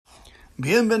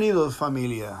Bienvenidos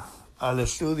familia al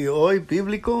estudio hoy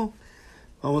bíblico.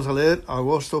 Vamos a leer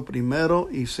agosto 1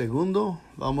 y 2.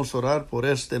 Vamos a orar por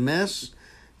este mes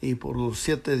y por los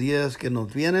 7 días que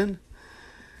nos vienen.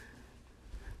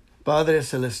 Padre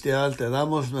Celestial, te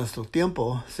damos nuestro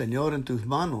tiempo, Señor, en tus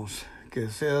manos, que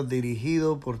sea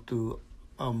dirigido por tu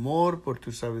amor, por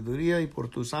tu sabiduría y por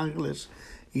tus ángeles.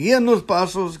 Guíanos los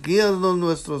pasos, guíanos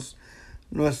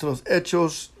nuestros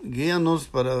hechos, guíanos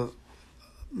para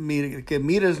que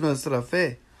mires nuestra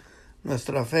fe.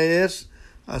 Nuestra fe es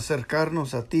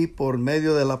acercarnos a ti por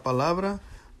medio de la palabra,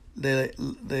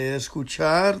 de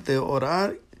escuchar, de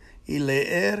orar y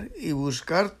leer y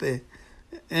buscarte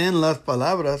en las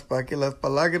palabras para que las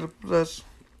palabras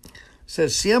se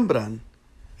siembran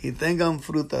y tengan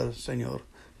frutas, Señor.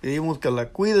 Pedimos que la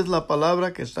cuides la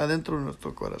palabra que está dentro de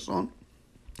nuestro corazón,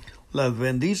 las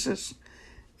bendices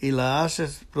y la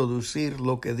haces producir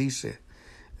lo que dice.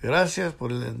 Gracias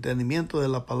por el entendimiento de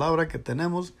la palabra que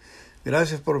tenemos.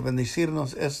 Gracias por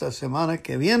bendecirnos esta semana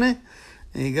que viene.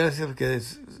 Y gracias que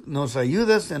nos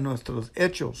ayudes en nuestros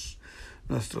hechos,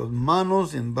 nuestras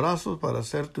manos y brazos para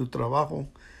hacer tu trabajo.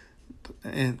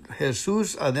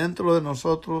 Jesús, adentro de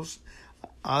nosotros,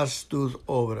 haz tus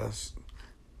obras.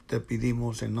 Te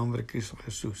pedimos en nombre de Cristo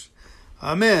Jesús.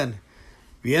 Amén.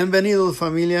 Bienvenidos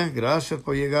familia. Gracias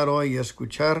por llegar hoy y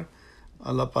escuchar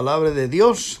a la palabra de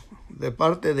Dios de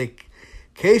parte de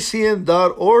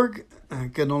kcm.org,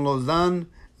 que nos los dan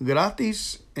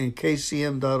gratis en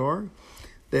kcm.org,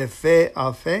 de fe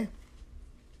a fe.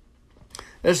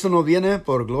 Esto nos viene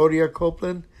por Gloria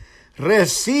Copeland.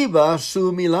 Reciba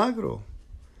su milagro.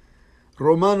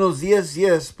 Romanos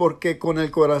 10:10, porque con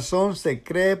el corazón se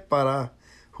cree para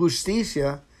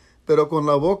justicia, pero con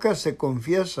la boca se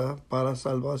confiesa para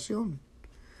salvación.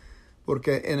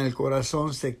 Porque en el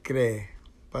corazón se cree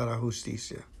para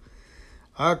justicia.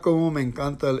 Cómo me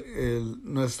encanta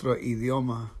nuestro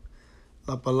idioma.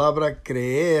 La palabra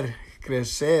creer,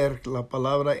 crecer, la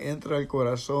palabra entra al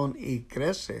corazón y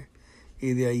crece.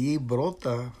 Y de allí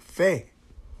brota fe.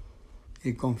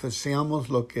 Y confesamos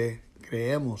lo que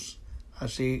creemos.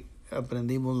 Así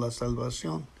aprendimos la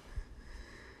salvación.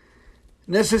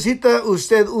 ¿Necesita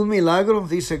usted un milagro?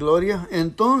 Dice Gloria.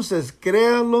 Entonces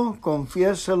créalo,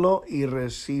 confiésalo y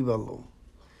recíbalo.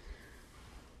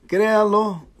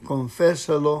 Créalo,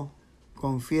 confiésalo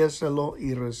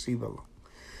y recíbalo.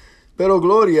 Pero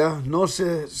Gloria, no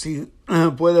sé si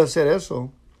puede hacer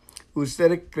eso.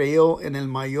 Usted creyó en el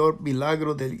mayor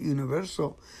milagro del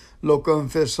universo, lo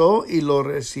confesó y lo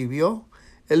recibió,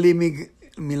 el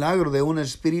milagro de un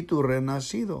espíritu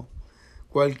renacido.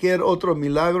 Cualquier otro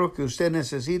milagro que usted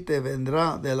necesite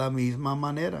vendrá de la misma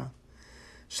manera.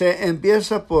 Se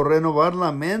empieza por renovar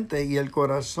la mente y el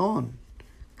corazón,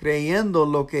 creyendo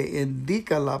lo que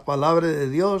indica la palabra de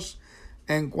Dios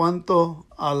en cuanto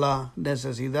a la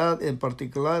necesidad en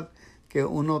particular que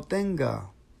uno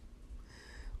tenga.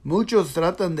 Muchos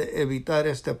tratan de evitar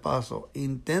este paso,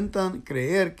 intentan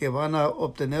creer que van a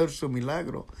obtener su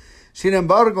milagro. Sin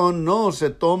embargo, no se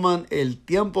toman el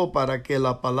tiempo para que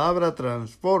la palabra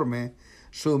transforme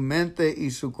su mente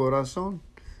y su corazón.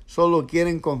 Solo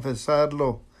quieren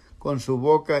confesarlo con su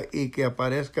boca y que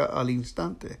aparezca al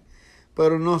instante.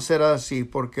 Pero no será así,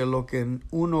 porque lo que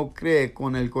uno cree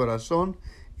con el corazón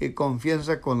y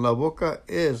confiesa con la boca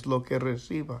es lo que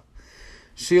reciba.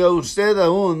 Si usted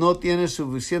aún no tiene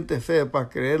suficiente fe para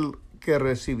creer que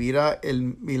recibirá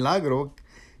el milagro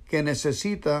que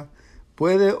necesita,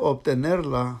 puede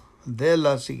obtenerla de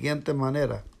la siguiente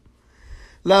manera.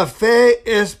 La fe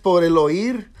es por el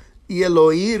oír y el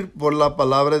oír por la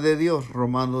palabra de Dios.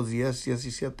 Romanos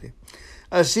 10:17.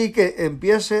 Así que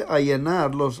empiece a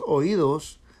llenar los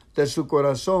oídos de su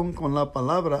corazón con la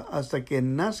palabra hasta que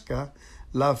nazca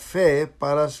la fe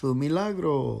para su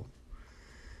milagro.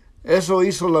 Eso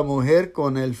hizo la mujer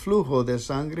con el flujo de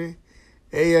sangre.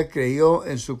 Ella creyó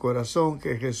en su corazón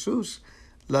que Jesús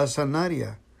la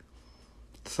sanaría.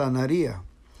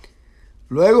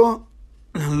 Luego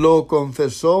lo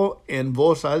confesó en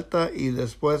voz alta y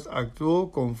después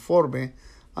actuó conforme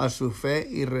a su fe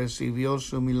y recibió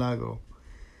su milagro.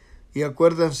 Y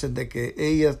acuérdense de que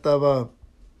ella estaba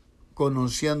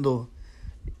conociendo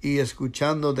y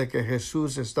escuchando de que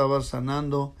Jesús estaba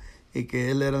sanando y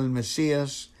que Él era el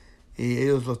Mesías, y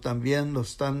ellos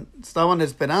estaban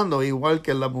esperando, igual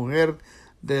que la mujer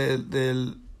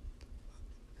de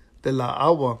la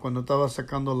agua, cuando estaba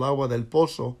sacando el agua del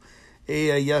pozo.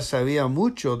 Ella ya sabía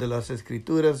mucho de las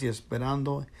Escrituras y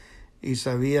esperando, y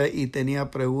sabía y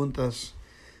tenía preguntas.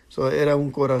 Era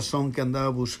un corazón que andaba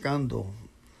buscando.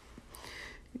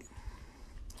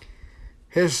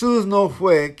 Jesús no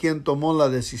fue quien tomó la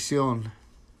decisión.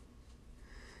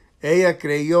 Ella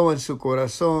creyó en su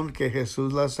corazón que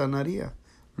Jesús la sanaría.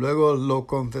 Luego lo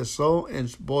confesó en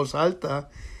voz alta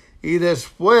y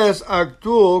después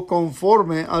actuó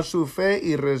conforme a su fe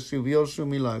y recibió su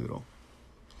milagro.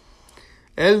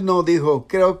 Él no dijo,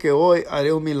 creo que hoy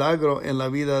haré un milagro en la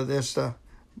vida de esta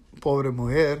pobre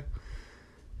mujer.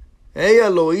 Ella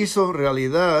lo hizo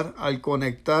realidad al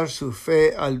conectar su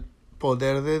fe al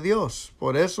poder de Dios.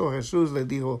 Por eso Jesús le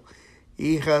dijo,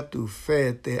 hija, tu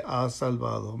fe te ha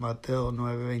salvado. Mateo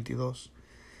 9:22.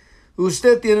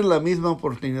 Usted tiene la misma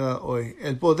oportunidad hoy.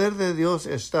 El poder de Dios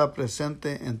está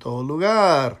presente en todo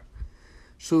lugar.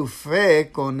 Su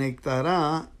fe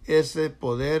conectará ese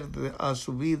poder a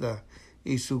su vida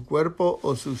y su cuerpo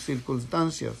o sus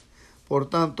circunstancias. Por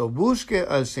tanto, busque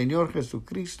al Señor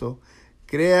Jesucristo,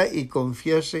 crea y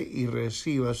confiese y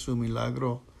reciba su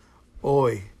milagro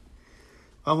hoy.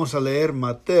 Vamos a leer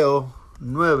Mateo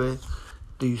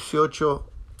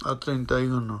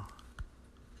 9:18-31.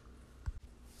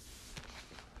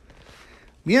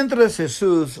 Mientras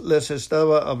Jesús les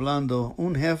estaba hablando,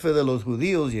 un jefe de los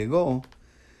judíos llegó,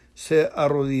 se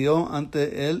arrodilló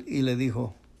ante él y le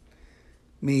dijo,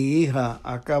 mi hija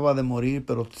acaba de morir,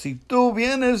 pero si tú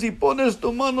vienes y pones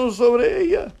tu mano sobre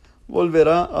ella,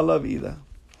 volverá a la vida.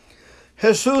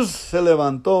 Jesús se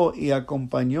levantó y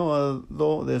acompañado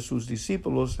de sus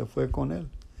discípulos se fue con él.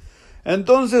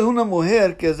 Entonces una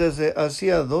mujer que desde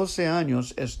hacía 12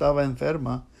 años estaba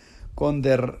enferma con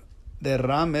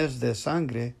derrames de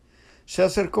sangre, se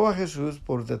acercó a Jesús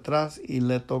por detrás y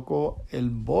le tocó el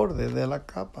borde de la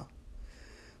capa,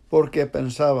 porque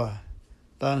pensaba,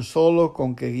 tan solo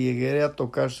con que llegue a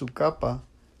tocar su capa,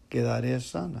 quedaré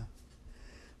sana.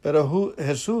 Pero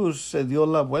Jesús se dio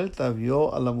la vuelta,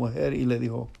 vio a la mujer y le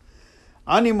dijo,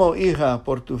 ánimo, hija,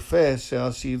 por tu fe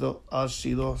has sido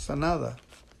sanada.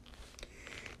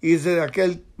 Y desde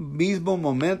aquel mismo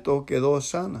momento quedó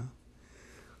sana.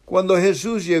 Cuando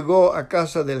Jesús llegó a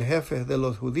casa del jefe de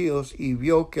los judíos y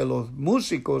vio que los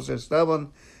músicos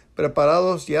estaban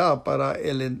preparados ya para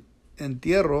el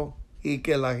entierro y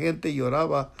que la gente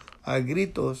lloraba a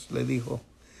gritos, le dijo,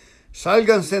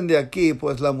 sálganse de aquí,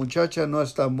 pues la muchacha no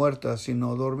está muerta,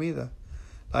 sino dormida.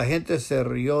 La gente se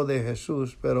rió de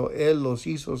Jesús, pero él los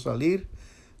hizo salir.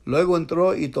 Luego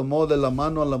entró y tomó de la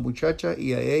mano a la muchacha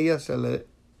y a ella se le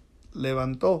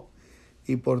levantó.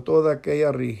 Y por toda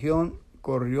aquella región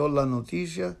corrió la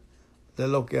noticia de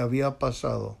lo que había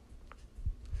pasado.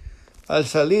 Al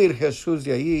salir Jesús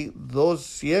de allí, 2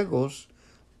 ciegos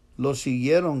lo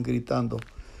siguieron gritando,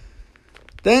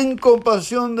 ten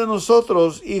compasión de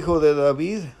nosotros, hijo de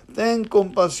David, ten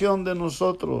compasión de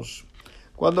nosotros.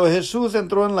 Cuando Jesús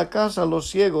entró en la casa, los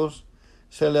ciegos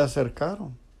se le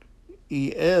acercaron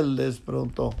y él les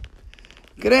preguntó,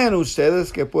 ¿creen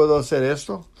ustedes que puedo hacer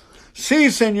esto?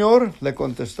 Sí, Señor, le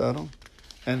contestaron.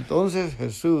 Entonces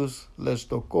Jesús les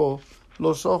tocó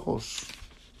los ojos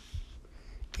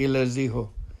y les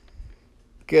dijo,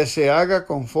 que se haga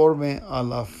conforme a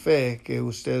la fe que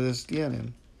ustedes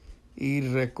tienen. Y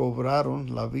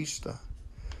recobraron la vista.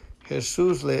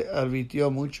 Jesús le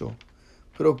advirtió mucho,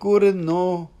 procuren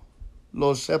no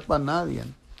lo sepa nadie.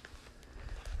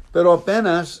 Pero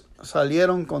apenas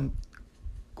salieron,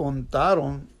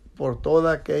 contaron por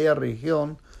toda aquella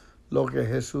región lo que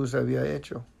Jesús había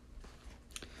hecho.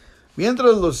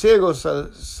 Mientras los ciegos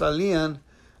salían,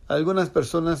 algunas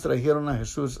personas trajeron a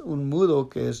Jesús un mudo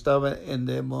que estaba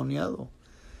endemoniado.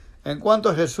 En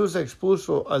cuanto Jesús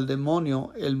expulsó al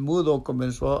demonio, el mudo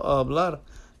comenzó a hablar.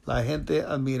 La gente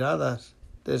admirada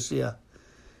decía,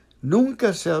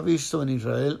 nunca se ha visto en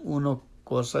Israel una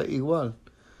cosa igual.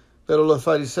 Pero los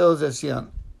fariseos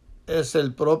decían, es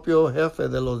el propio jefe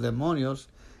de los demonios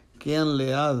quien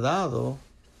le ha dado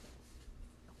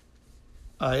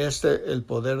a el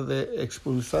poder de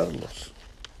expulsarlos.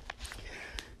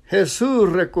 Jesús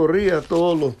recorría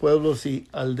todos los pueblos y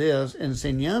aldeas,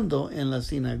 enseñando en las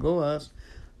sinagogas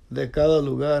de cada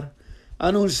lugar,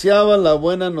 anunciaba la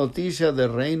buena noticia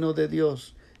del reino de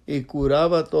Dios y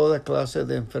curaba toda clase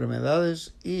de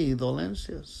enfermedades y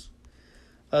dolencias.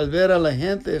 Al ver a la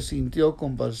gente sintió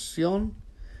compasión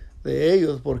de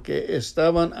ellos porque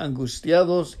estaban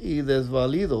angustiados y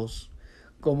desvalidos,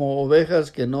 como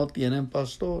ovejas que no tienen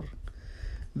pastor.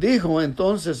 Dijo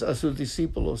entonces a sus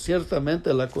discípulos,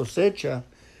 ciertamente la cosecha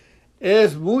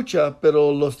es mucha,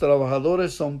 pero los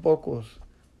trabajadores son pocos.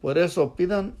 Por eso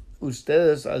pidan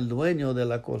ustedes al dueño de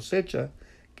la cosecha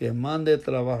que mande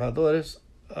trabajadores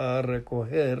a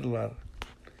recogerla.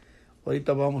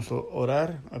 Ahorita vamos a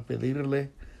orar, a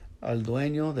pedirle al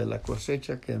dueño de la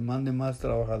cosecha que mande más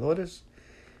trabajadores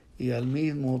y al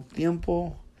mismo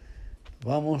tiempo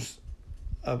vamos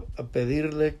a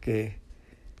pedirle que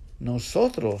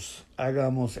nosotros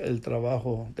hagamos el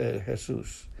trabajo de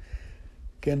Jesús,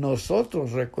 que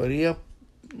nosotros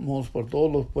recorríamos por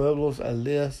todos los pueblos,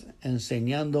 aldeas,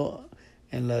 enseñando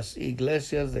en las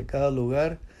iglesias de cada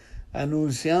lugar,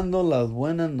 anunciando las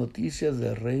buenas noticias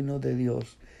del reino de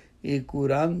Dios y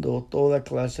curando toda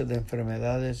clase de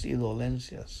enfermedades y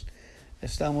dolencias.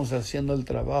 Estamos haciendo el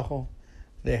trabajo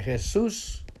de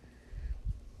Jesús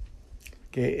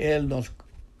que Él nos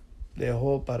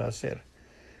dejó para hacer.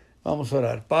 Vamos a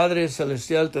orar. Padre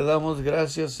Celestial, te damos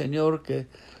gracias, Señor, que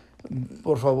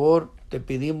por favor te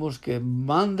pedimos que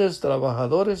mandes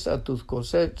trabajadores a tus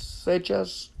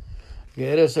cosechas, que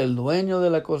eres el dueño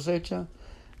de la cosecha.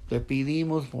 Te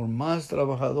pedimos por más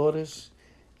trabajadores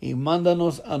y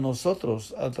mándanos a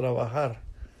nosotros a trabajar,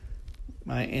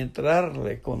 a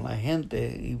entrarle con la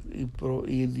gente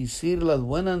y decir las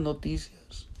buenas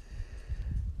noticias,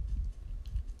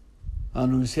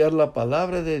 anunciar la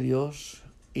palabra de Dios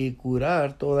y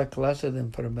curar toda clase de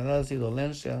enfermedades y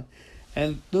dolencias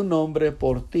en tu nombre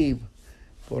por ti.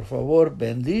 Por favor,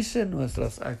 bendice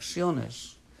nuestras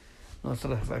acciones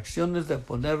de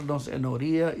ponernos en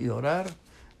orilla y orar,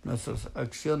 nuestras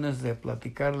acciones de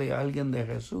platicarle a alguien de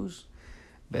Jesús.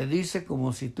 Bendice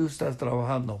como si tú estás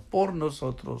trabajando por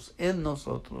nosotros, en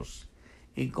nosotros,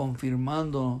 y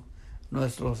confirmando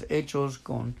nuestros hechos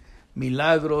con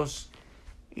milagros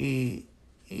y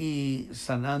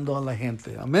sanando a la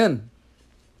gente. Amén.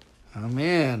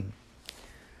 Amén.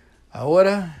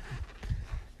 Ahora,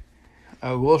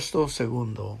 agosto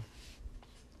 2.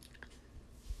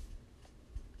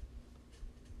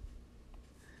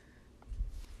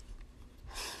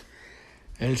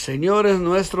 El Señor es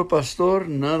nuestro pastor,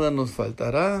 nada nos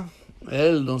faltará.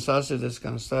 Él nos hace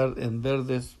descansar en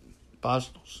verdes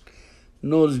pastos.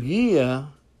 Nos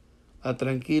guía a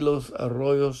tranquilos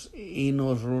arroyos y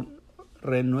nos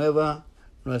renueva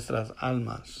nuestras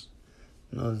almas.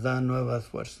 Nos da nuevas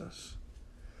fuerzas.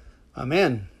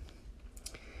 Amén.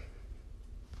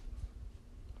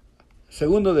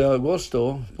 2 de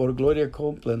agosto, por Gloria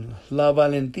Copeland. La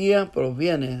valentía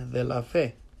proviene de la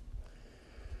fe.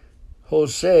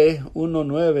 José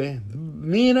 1:9.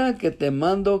 Mira que te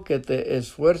mando que te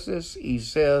esfuerces y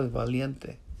seas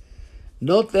valiente.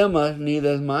 No temas ni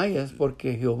desmayes,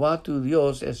 porque Jehová tu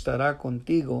Dios estará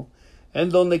contigo en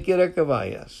donde quiera que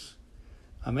vayas.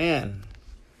 Amén.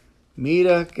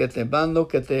 Mira que te mando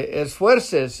que te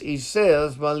esfuerces y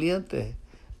seas valiente.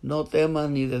 No temas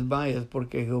ni desmayes,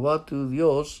 porque Jehová tu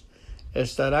Dios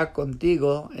estará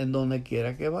contigo en donde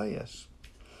quiera que vayas.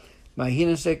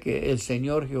 Imagínense que el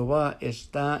Señor Jehová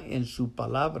está en su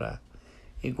palabra.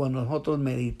 Y cuando nosotros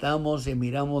meditamos y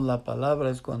miramos la palabra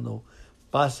es cuando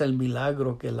pasa el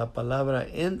milagro, que la palabra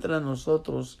entra a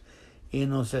nosotros y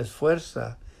nos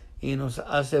esfuerza y nos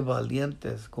hace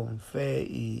valientes con fe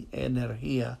y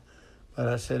energía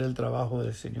para hacer el trabajo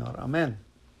del Señor. Amén.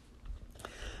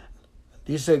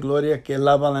 Dice Gloria que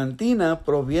la valentía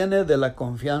proviene de la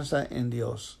confianza en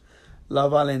Dios. La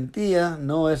valentía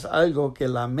no es algo que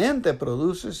la mente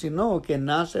produce, sino que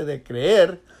nace de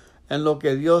creer en lo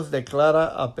que Dios declara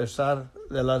a pesar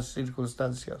de las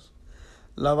circunstancias.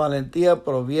 La valentía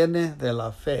proviene de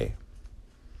la fe.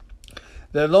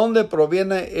 ¿De dónde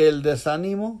proviene el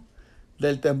desánimo,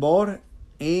 del temor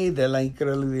y de la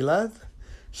incredulidad?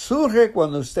 Surge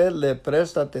cuando usted le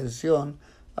presta atención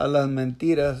a las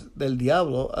mentiras del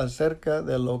diablo acerca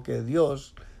de lo que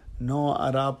Dios no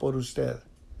hará por usted.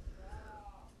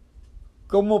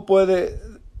 ¿Cómo puede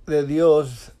de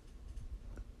Dios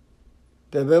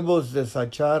debemos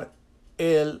desechar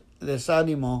el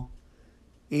desánimo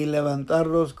y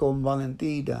levantarnos con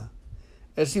valentía?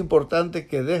 Es importante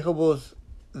que dejemos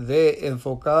de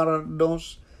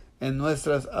enfocarnos en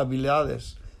nuestras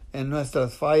habilidades, en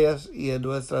nuestras fallas y en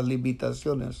nuestras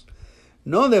limitaciones.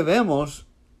 No debemos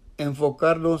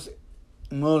enfocarnos,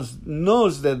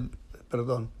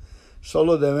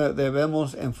 solo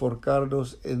debemos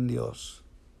enfocarnos en Dios.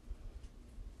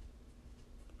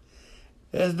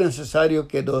 Es necesario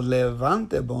que nos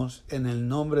levantemos en el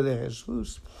nombre de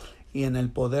Jesús y en el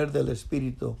poder del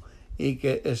Espíritu y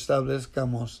que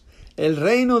establezcamos el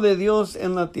reino de Dios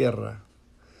en la tierra.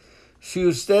 Si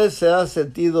usted se ha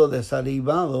sentido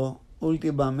desanimado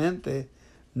últimamente,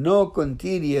 no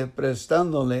continúe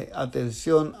prestándole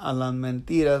atención a las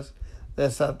mentiras de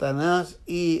Satanás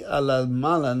y a las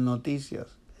malas noticias.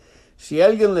 Si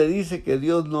alguien le dice que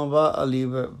Dios no va a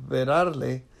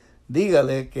liberarle,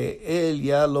 dígale que Él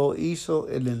ya lo hizo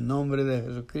en el nombre de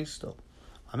Jesucristo.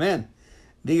 Amén.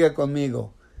 Diga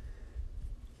conmigo.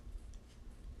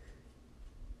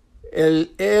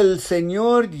 El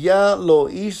Señor ya lo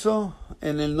hizo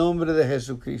en el nombre de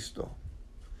Jesucristo.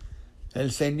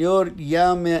 El Señor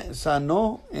ya me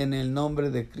sanó en el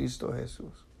nombre de Cristo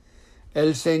Jesús.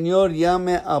 El Señor ya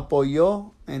me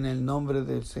apoyó en el nombre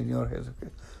del Señor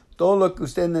Jesucristo. Todo lo que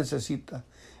usted necesita.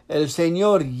 El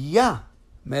Señor ya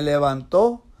me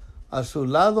levantó a su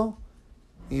lado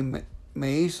y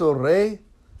me hizo rey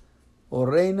o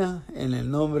reina en el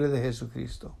nombre de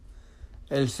Jesucristo.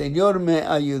 El Señor me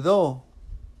ayudó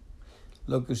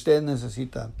lo que ustedes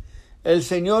necesitan. El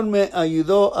Señor me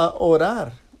ayudó a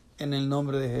orar en el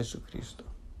nombre de Jesucristo.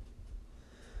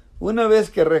 Una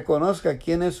vez que reconozca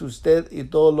quién es usted y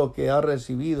todo lo que ha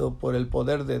recibido por el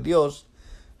poder de Dios,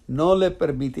 no le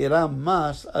permitirá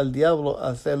más al diablo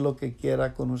hacer lo que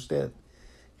quiera con usted.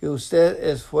 Que usted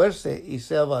esfuerce y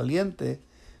sea valiente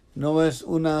no es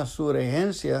una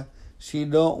sugerencia,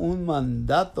 sino un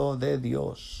mandato de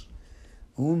Dios.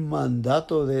 Un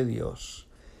mandato de Dios.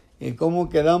 ¿Y cómo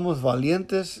quedamos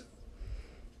valientes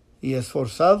y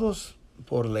esforzados?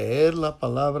 Por leer la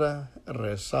palabra,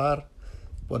 rezar,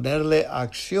 ponerle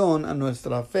acción a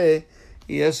nuestra fe,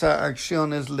 y esa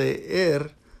acción es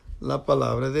leer la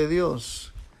palabra de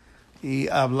Dios y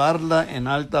hablarla en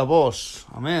alta voz.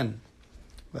 Amén.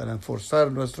 Para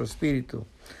enforzar nuestro espíritu.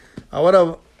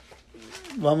 Ahora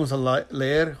vamos a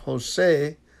leer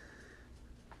José,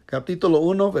 capítulo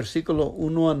 1, versículo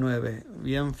 1 a 9.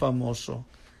 Bien famoso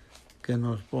que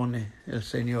nos pone el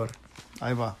Señor.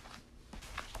 Ahí va.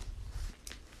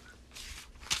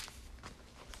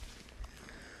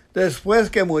 Después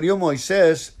que murió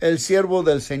Moisés, el siervo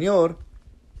del Señor,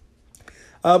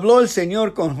 habló el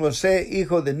Señor con José,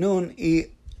 hijo de Nun, y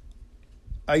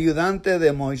ayudante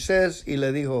de Moisés, y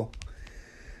le dijo: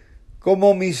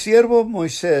 como mi siervo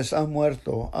Moisés ha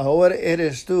muerto, ahora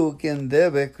eres tú quien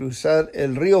debe cruzar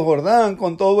el río Jordán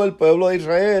con todo el pueblo de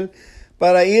Israel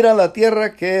para ir a la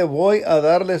tierra que voy a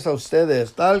darles a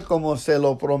ustedes, tal como se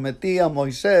lo prometí a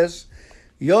Moisés.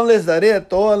 Yo les daré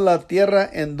toda la tierra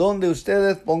en donde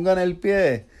ustedes pongan el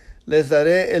pie. Les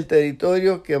daré el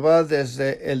territorio que va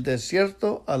desde el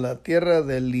desierto a la tierra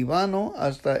del Líbano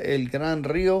hasta el gran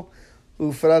río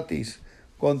Eufrates,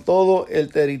 con todo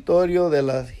el territorio de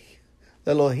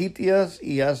los hititas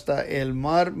y hasta el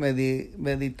mar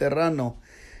Mediterráneo.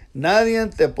 Nadie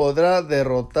te podrá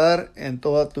derrotar en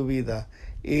toda tu vida.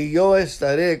 Y yo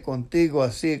estaré contigo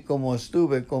así como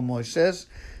estuve con Moisés,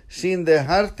 sin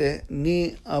dejarte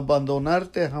ni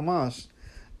abandonarte jamás.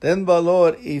 Ten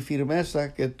valor y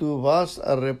firmeza que tú vas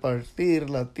a repartir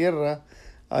la tierra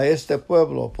a este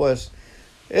pueblo, pues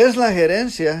es la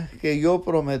herencia que yo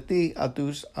prometí a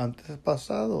tus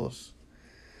antepasados.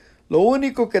 Lo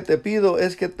único que te pido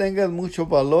es que tengas mucho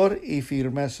valor y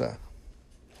firmeza,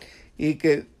 y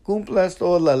que cumplas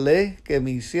toda la ley que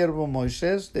mi siervo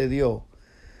Moisés te dio.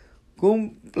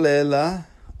 Cúmplela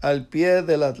al pie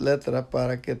de la letra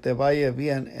para que te vaya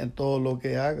bien en todo lo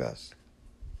que hagas.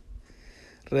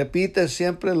 Repite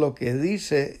siempre lo que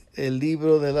dice el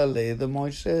libro de la ley de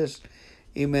Moisés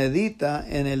y medita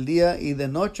en el día y de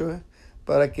noche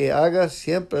para que hagas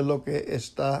siempre lo que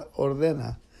está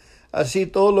ordena. Así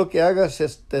todo lo que hagas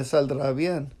te saldrá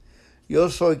bien.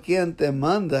 Yo soy quien te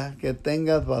manda que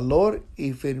tengas valor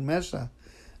y firmeza.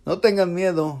 No tengas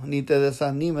miedo ni te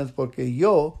desanimes, porque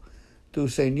yo, tu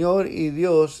Señor y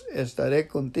Dios, estaré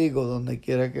contigo donde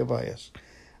quiera que vayas.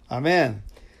 Amén.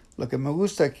 Lo que me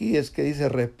gusta aquí es que dice: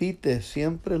 repite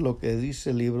siempre lo que dice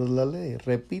el libro de la ley.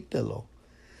 Repítelo.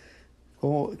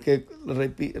 Como que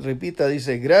repita,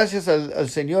 dice: gracias al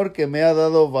Señor que me ha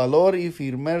dado valor y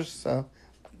firmeza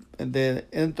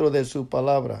dentro de su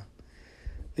palabra.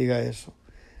 Diga eso.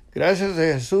 Gracias a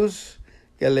Jesús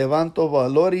que levanto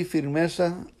valor y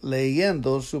firmeza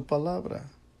leyendo su palabra.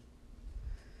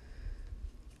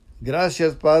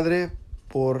 Gracias, Padre,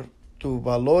 por tu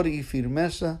valor y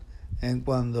firmeza en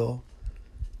cuando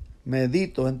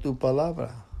medito en tu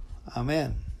palabra.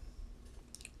 Amén.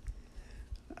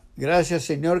 Gracias,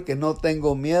 Señor, que no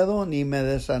tengo miedo ni me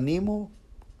desanimo,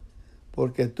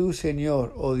 porque tú,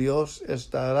 Señor, oh Dios,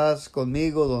 estarás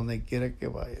conmigo donde quiera que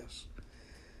vayas.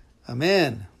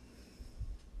 Amén.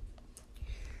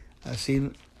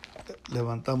 Así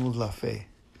levantamos la fe.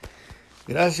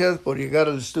 Gracias por llegar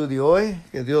al estudio hoy.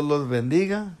 Que Dios los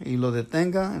bendiga y lo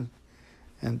detenga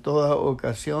en toda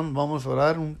ocasión. Vamos a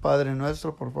orar un Padre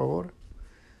Nuestro, por favor.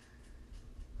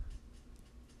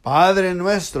 Padre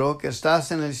nuestro que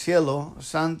estás en el cielo,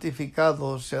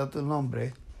 santificado sea tu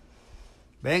nombre.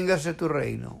 Véngase tu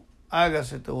reino,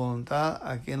 hágase tu voluntad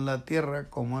aquí en la tierra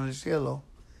como en el cielo.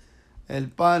 El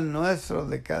pan nuestro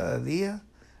de cada día,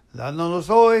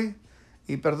 dánoslo hoy,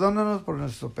 y perdónanos por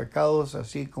nuestros pecados,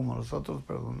 así como nosotros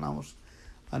perdonamos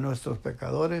a nuestros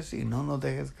pecadores, y no nos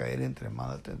dejes caer entre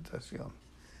mala tentación,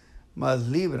 mas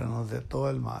líbranos de todo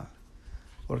el mal.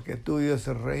 porque tuyo es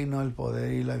el reino, el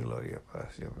poder y la gloria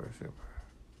para siempre, siempre.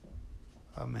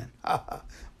 Amén.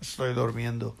 Estoy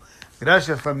durmiendo.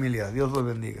 Gracias, familia. Dios los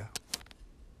bendiga.